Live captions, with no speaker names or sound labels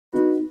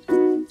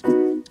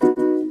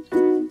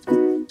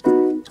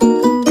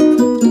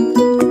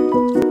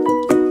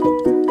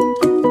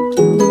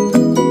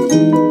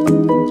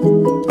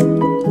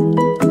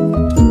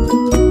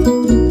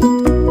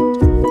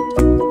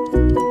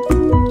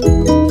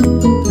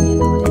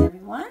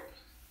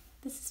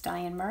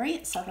Diane Murray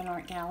at Southern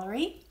Art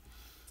Gallery,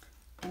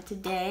 and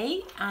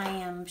today I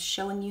am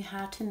showing you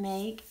how to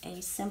make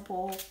a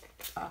simple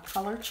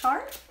color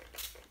chart.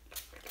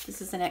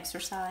 This is an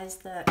exercise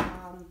that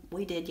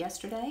we did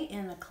yesterday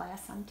in the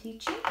class I'm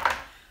teaching.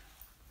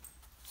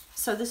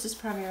 So this is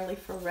primarily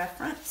for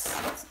reference,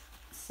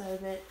 so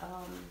that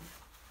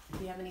if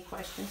you have any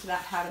questions about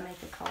how to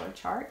make a color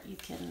chart, you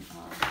can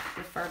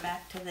refer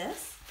back to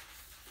this.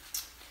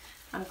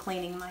 I'm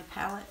cleaning my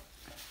palette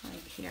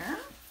right here.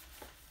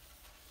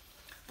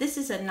 This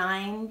is a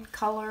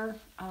 9-color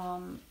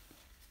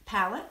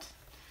palette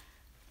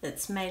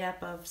that's made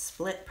up of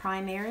split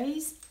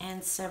primaries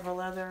and several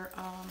other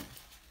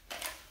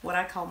what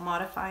I call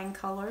modifying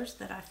colors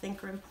that I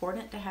think are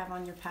important to have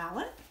on your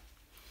palette.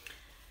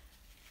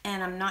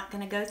 And I'm not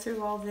going to go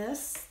through all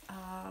this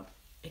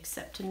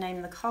except to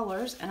name the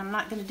colors, and I'm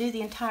not going to do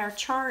the entire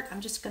chart.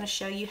 I'm just going to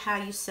show you how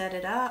you set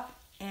it up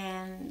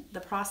and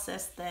the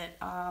process that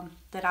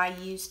that I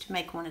use to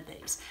make one of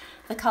these.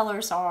 The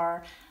colors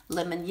are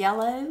lemon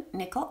yellow,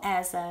 nickel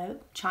azo,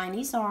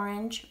 Chinese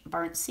orange,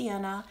 burnt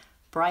sienna,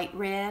 bright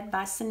red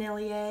by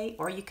Sennelier,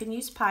 or you can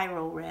use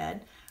pyrrole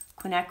red,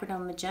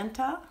 quinacridone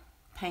magenta,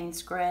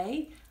 Payne's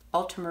gray,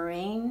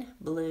 ultramarine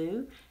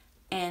blue,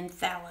 and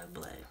phthalo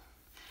blue.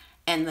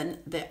 And then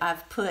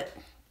I've put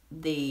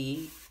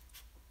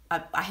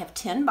I have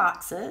 10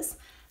 boxes.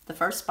 The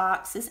first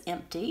box is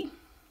empty.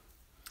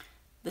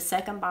 The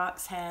second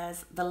box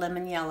has the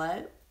lemon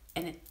yellow,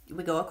 and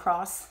we go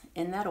across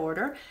in that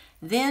order.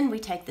 Then we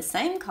take the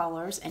same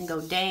colors and go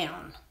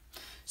down.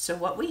 So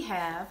what we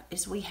have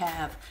is we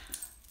have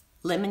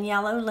lemon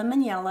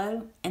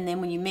yellow, and then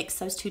when you mix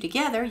those two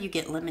together, you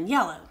get lemon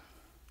yellow.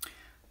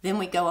 Then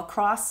we go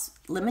across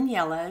lemon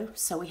yellow,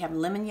 so we have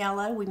lemon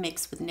yellow, we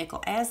mix with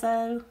nickel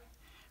azo,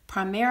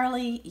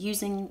 primarily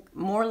using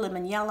more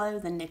lemon yellow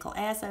than nickel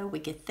azo, we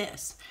get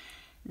this.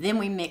 Then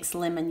we mix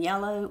lemon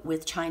yellow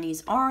with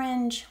Chinese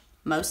orange,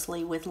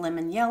 mostly with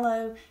lemon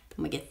yellow, and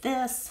we get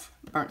this.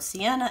 Burnt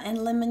sienna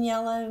and lemon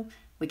yellow,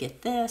 we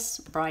get this.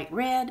 Bright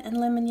red and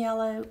lemon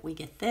yellow, we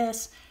get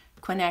this.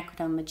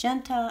 Quinacridone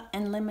magenta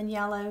and lemon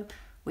yellow,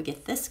 we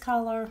get this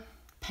color.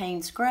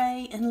 Payne's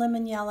gray and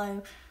lemon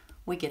yellow,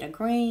 we get a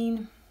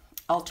green.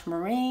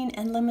 Ultramarine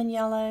and lemon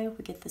yellow,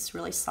 we get this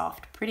really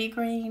soft, pretty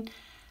green.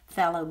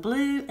 Phthalo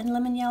blue and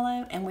lemon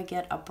yellow, and we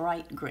get a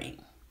bright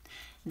green.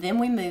 Then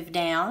we move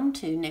down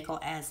to nickel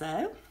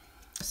azo.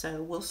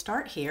 So we'll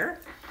start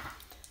here.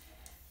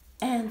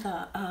 And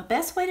the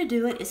best way to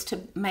do it is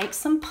to make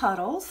some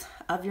puddles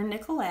of your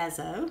nickel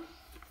azo.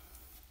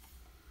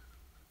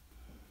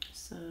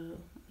 So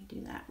let me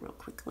do that real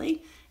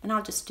quickly. And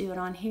I'll just do it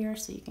on here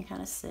so you can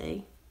kind of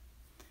see.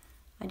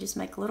 I just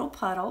make little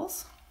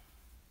puddles.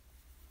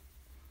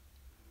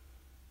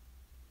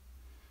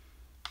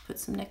 Put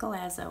some nickel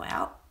azo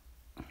out.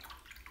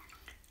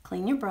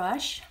 Clean your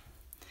brush.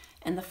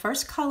 And the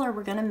first color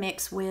we're going to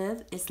mix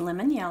with is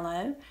lemon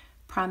yellow,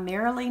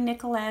 primarily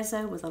nickel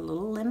azo with a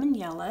little lemon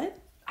yellow.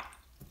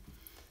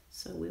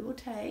 So we will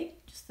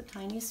take just the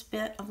tiniest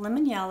bit of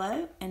lemon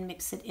yellow and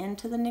mix it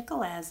into the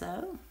nickel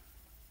azo.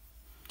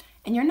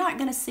 And you're not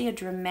going to see a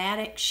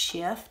dramatic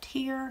shift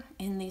here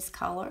in these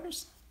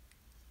colors.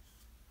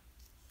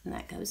 And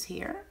that goes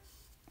here.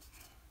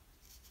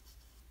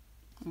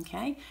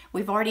 Okay,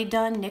 we've already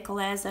done nickel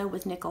azo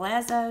with nickel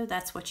azo.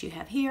 That's what you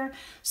have here.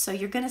 So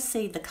you're going to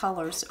see the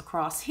colors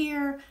across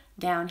here,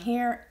 down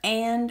here,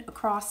 and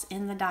across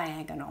in the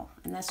diagonal.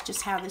 And that's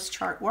just how this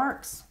chart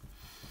works.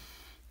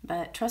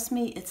 But trust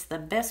me, it's the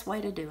best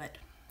way to do it.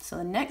 So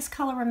the next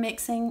color we're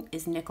mixing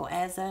is nickel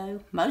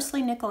azo,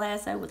 mostly nickel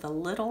azo with a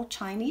little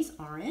Chinese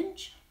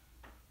orange.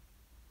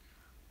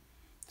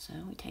 So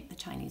we take the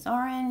Chinese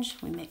orange,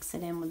 we mix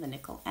it in with the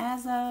nickel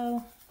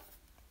azo.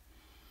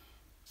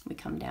 We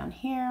come down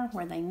here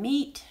where they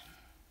meet,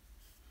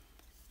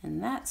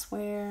 and that's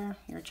where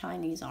your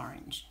Chinese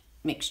orange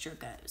mixture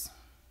goes.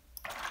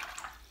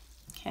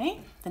 Okay,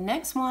 the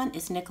next one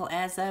is nickel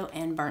azo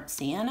and burnt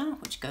sienna,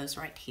 which goes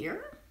right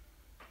here.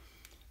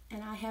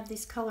 And I have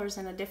these colors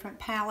in a different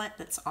palette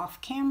that's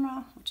off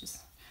camera, which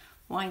is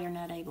why you're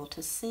not able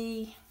to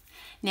see.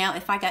 Now,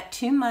 if I got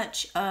too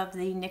much of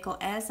the nickel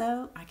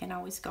azo, I can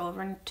always go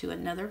over into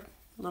another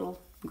little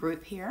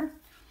group here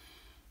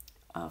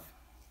of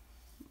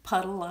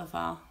puddle of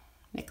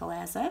nickel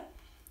azo,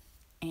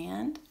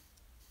 and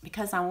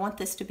because I want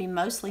this to be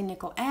mostly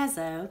nickel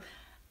azo,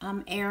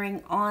 I'm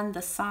erring on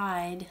the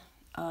side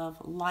of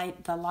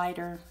the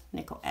lighter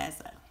nickel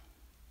azo.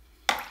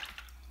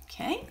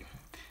 Okay,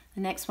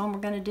 the next one we're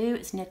going to do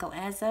is nickel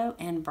azo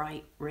and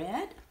bright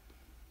red.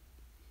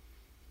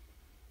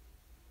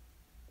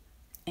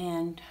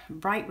 And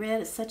bright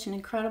red is such an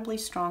incredibly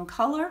strong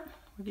color.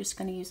 We're just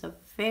going to use a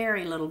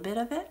very little bit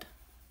of it.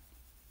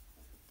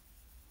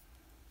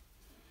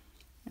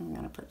 And we're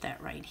going to put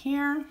that right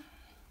here.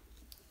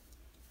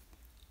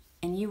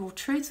 And you will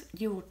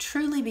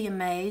truly be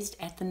amazed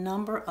at the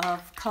number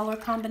of color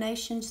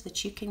combinations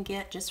that you can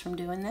get just from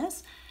doing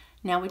this.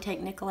 Now we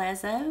take nickel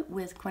azo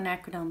with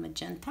quinacridone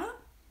magenta.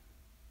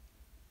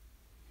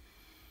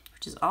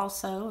 which is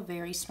also a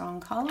very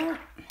strong color.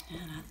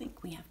 And I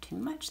think we have too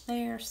much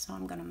there, so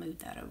I'm going to move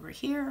that over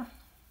here.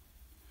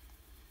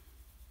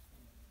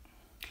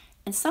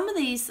 And some of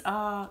these,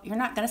 you're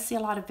not going to see a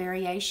lot of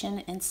variation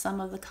in some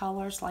of the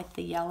colors, like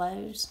the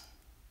yellows.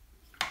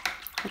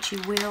 But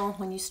you will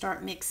when you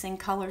start mixing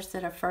colors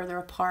that are further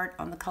apart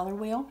on the color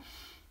wheel.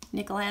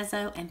 Nickel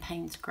Azo and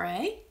Payne's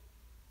Gray.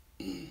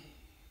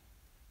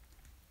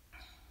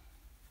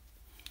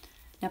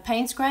 Now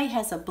Payne's Gray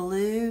has a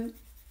blue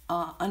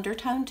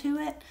undertone to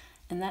it,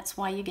 and that's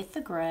why you get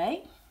the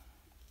gray.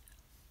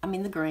 I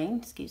mean the green,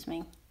 excuse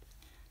me.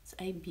 It's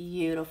a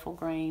beautiful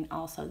green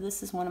also.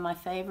 This is one of my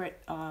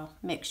favorite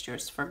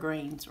mixtures for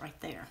greens right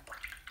there.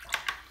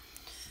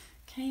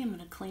 Okay, I'm going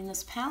to clean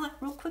this palette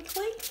real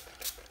quickly.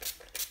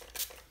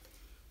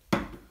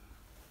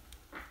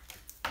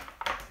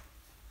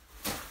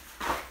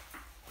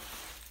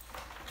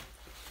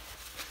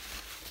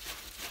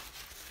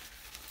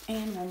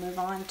 And we'll move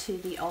on to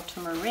the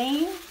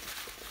Ultramarine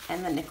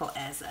and the Nickel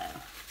Azo.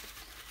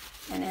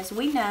 And as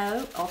we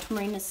know,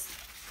 Ultramarine is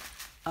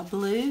a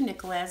blue,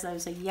 Nickel Azo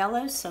is a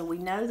yellow, so we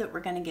know that we're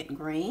going to get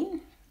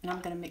green. And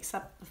I'm going to mix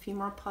up a few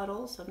more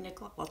puddles of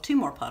nickel, well, 2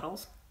 more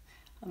puddles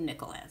of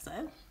Nickel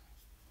Azo.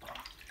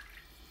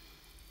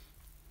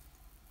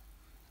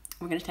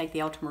 We're going to take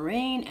the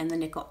Ultramarine and the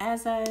Nickel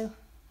Azo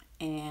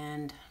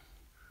and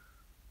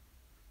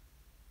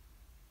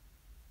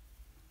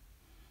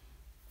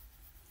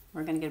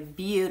we're going to get a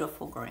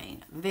beautiful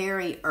green,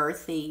 very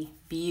earthy,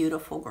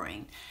 beautiful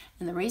green.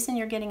 And the reason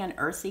you're getting an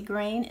earthy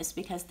green is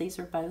because these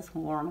are both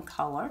warm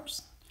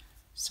colors.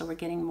 So we're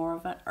getting more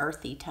of an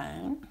earthy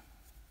tone.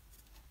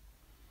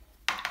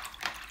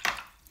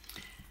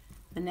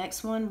 The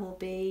next one will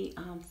be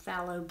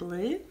Phthalo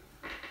Blue.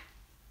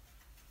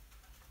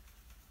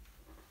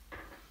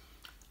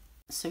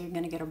 So you're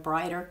going to get a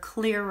brighter,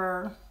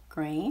 clearer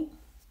green.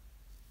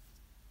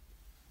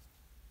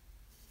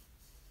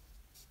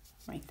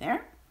 Right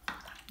there.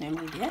 And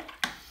we did.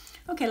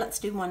 Okay, let's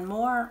do one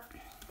more.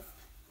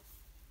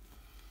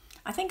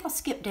 I think I'll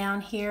skip down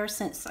here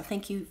since I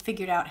think you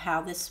figured out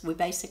how we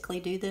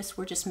basically do this.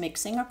 We're just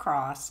mixing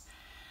across.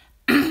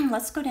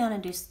 Let's go down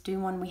and do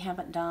one we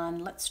haven't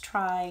done. Let's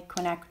try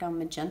Quinacridone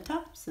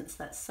Magenta since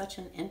that's such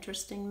an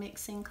interesting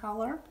mixing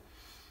color.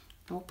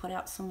 We'll put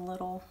out some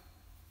little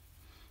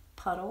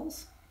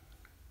puddles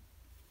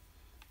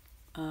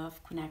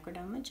of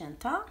Quinacridone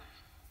Magenta.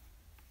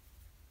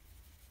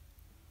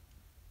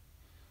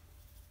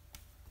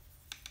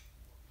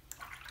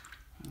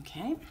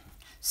 Okay,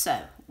 so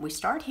we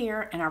start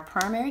here and our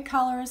primary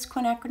color is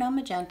Quinacridone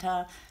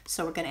Magenta,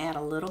 so we're going to add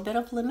a little bit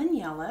of lemon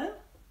yellow.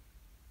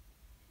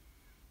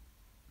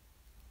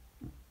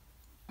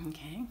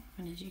 Okay,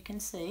 and as you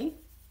can see,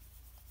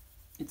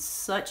 it's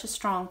such a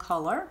strong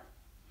color.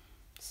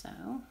 So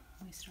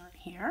we start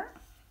here.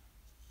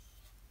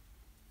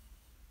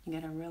 You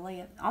get a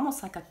really,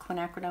 almost like a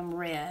Quinacridone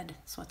red.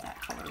 That's what that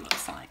color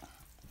looks like.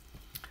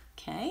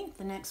 Okay,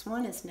 the next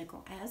one is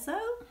Nickel Azo.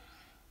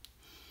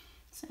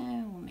 So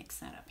we'll mix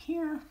that up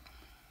here.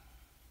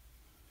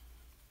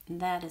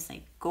 And that is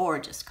a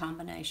gorgeous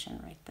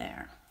combination right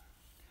there.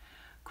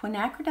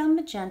 Quinacridone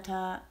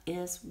Magenta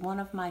is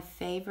one of my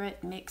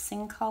favorite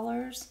mixing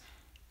colors.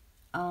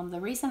 The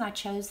reason I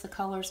chose the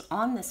colors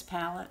on this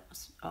palette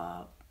was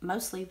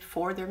mostly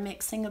for their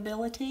mixing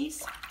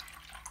abilities.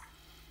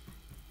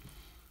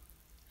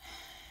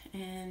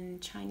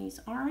 And Chinese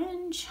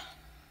Orange,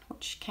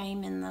 which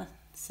came in the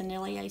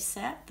Sennelier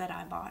set that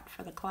I bought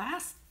for the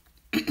class.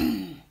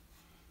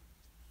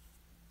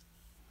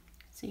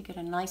 So you get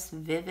a nice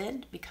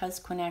vivid, because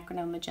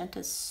Quinacridone Magenta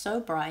is so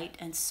bright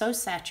and so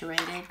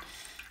saturated,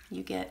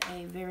 you get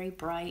a very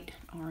bright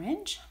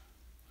orange.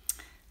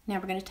 Now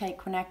we're going to take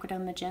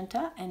Quinacridone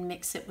Magenta and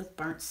mix it with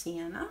Burnt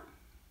Sienna.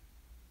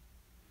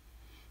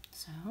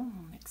 So we'll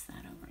mix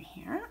that over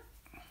here.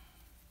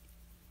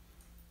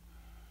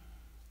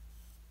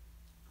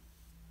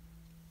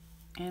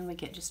 And we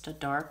get just a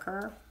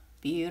darker,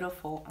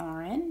 beautiful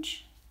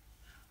orange,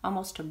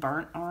 almost a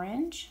burnt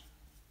orange.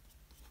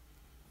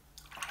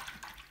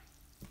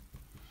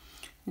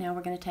 Now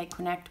we're going to take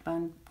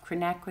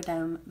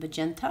Quinacridone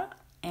Magenta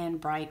and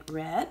Bright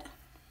Red.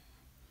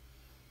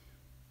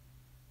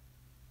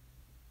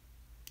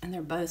 And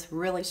they're both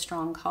really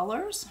strong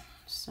colors.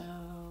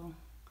 So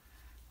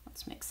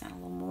let's mix that a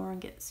little more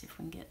and see if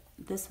we can get,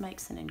 this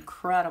makes an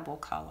incredible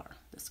color,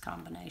 this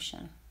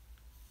combination.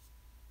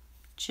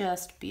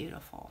 Just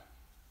beautiful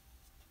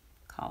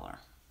color.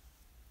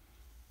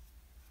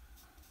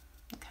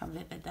 Look how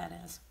vivid that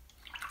is.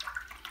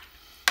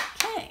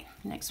 Okay,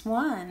 next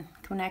one,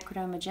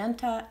 Quinacridone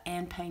Magenta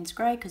and Payne's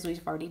Gray, because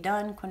we've already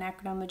done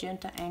Quinacridone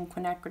Magenta and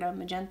Quinacridone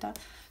Magenta.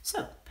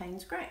 So,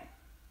 Payne's Gray.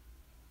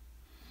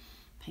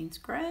 Payne's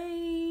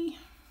Gray.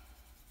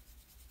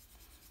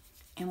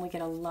 And we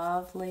get a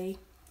lovely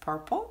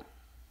purple.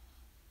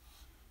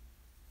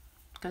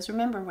 Because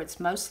remember, it's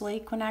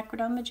mostly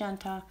Quinacridone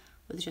Magenta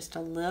with just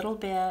a little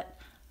bit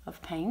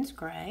of Payne's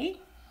Gray.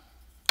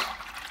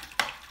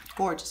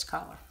 Gorgeous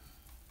color.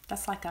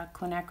 That's like a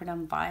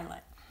Quinacridone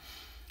Violet.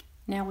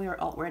 Now we're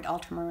at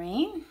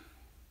ultramarine.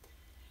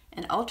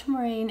 And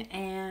ultramarine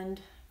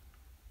and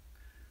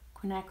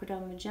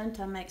quinacridone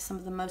magenta make some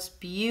of the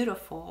most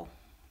beautiful,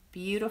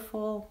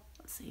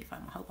 let's see if I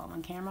hope I'm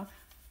on camera,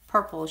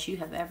 purples you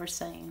have ever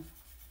seen.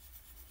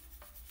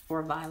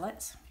 Or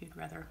violets, if you'd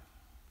rather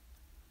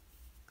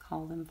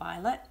call them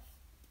violet.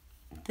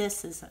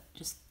 This is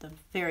just the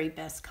very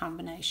best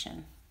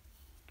combination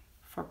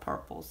for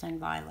purples and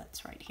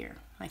violets right here,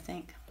 I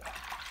think.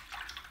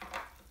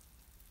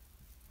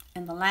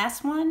 And the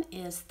last one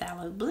is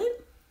phthalo blue,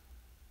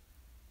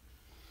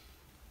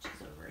 which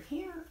is over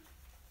here.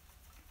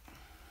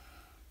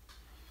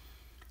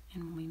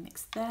 And when we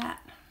mix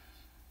that,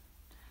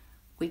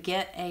 we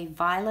get a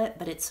violet,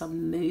 but it's a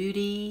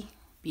moody,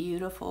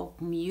 beautiful,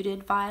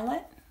 muted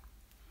violet,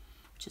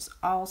 which is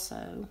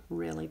also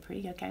really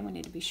pretty. Okay, we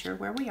need to be sure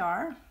where we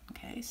are.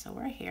 Okay, so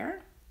we're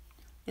here.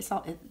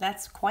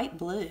 That's quite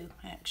blue,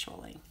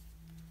 actually.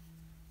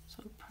 So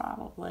we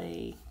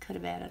probably could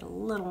have added a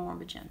little more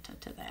magenta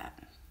to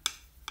that.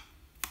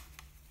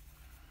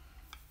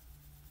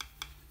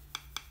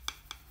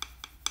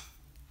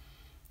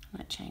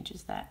 That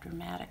changes that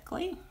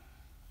dramatically.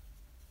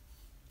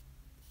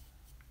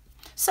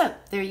 So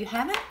there you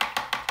have it.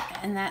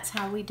 And that's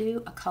how we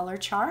do a color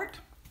chart.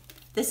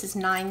 This is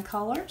 9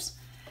 colors.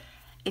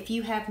 If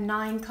you have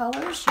 9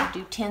 colors, you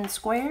do 10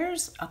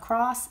 squares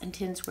across and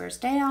 10 squares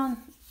down.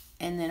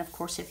 And then of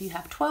course, if you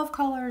have 12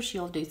 colors,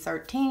 you'll do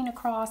 13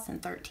 across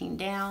and 13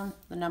 down,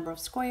 the number of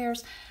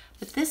squares.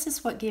 But this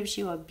is what gives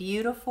you a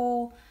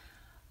beautiful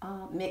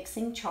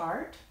mixing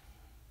chart.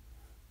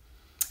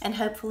 And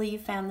hopefully you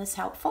found this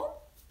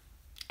helpful.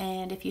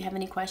 And if you have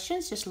any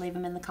questions, just leave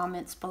them in the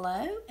comments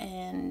below,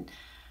 and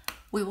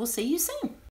we will see you soon.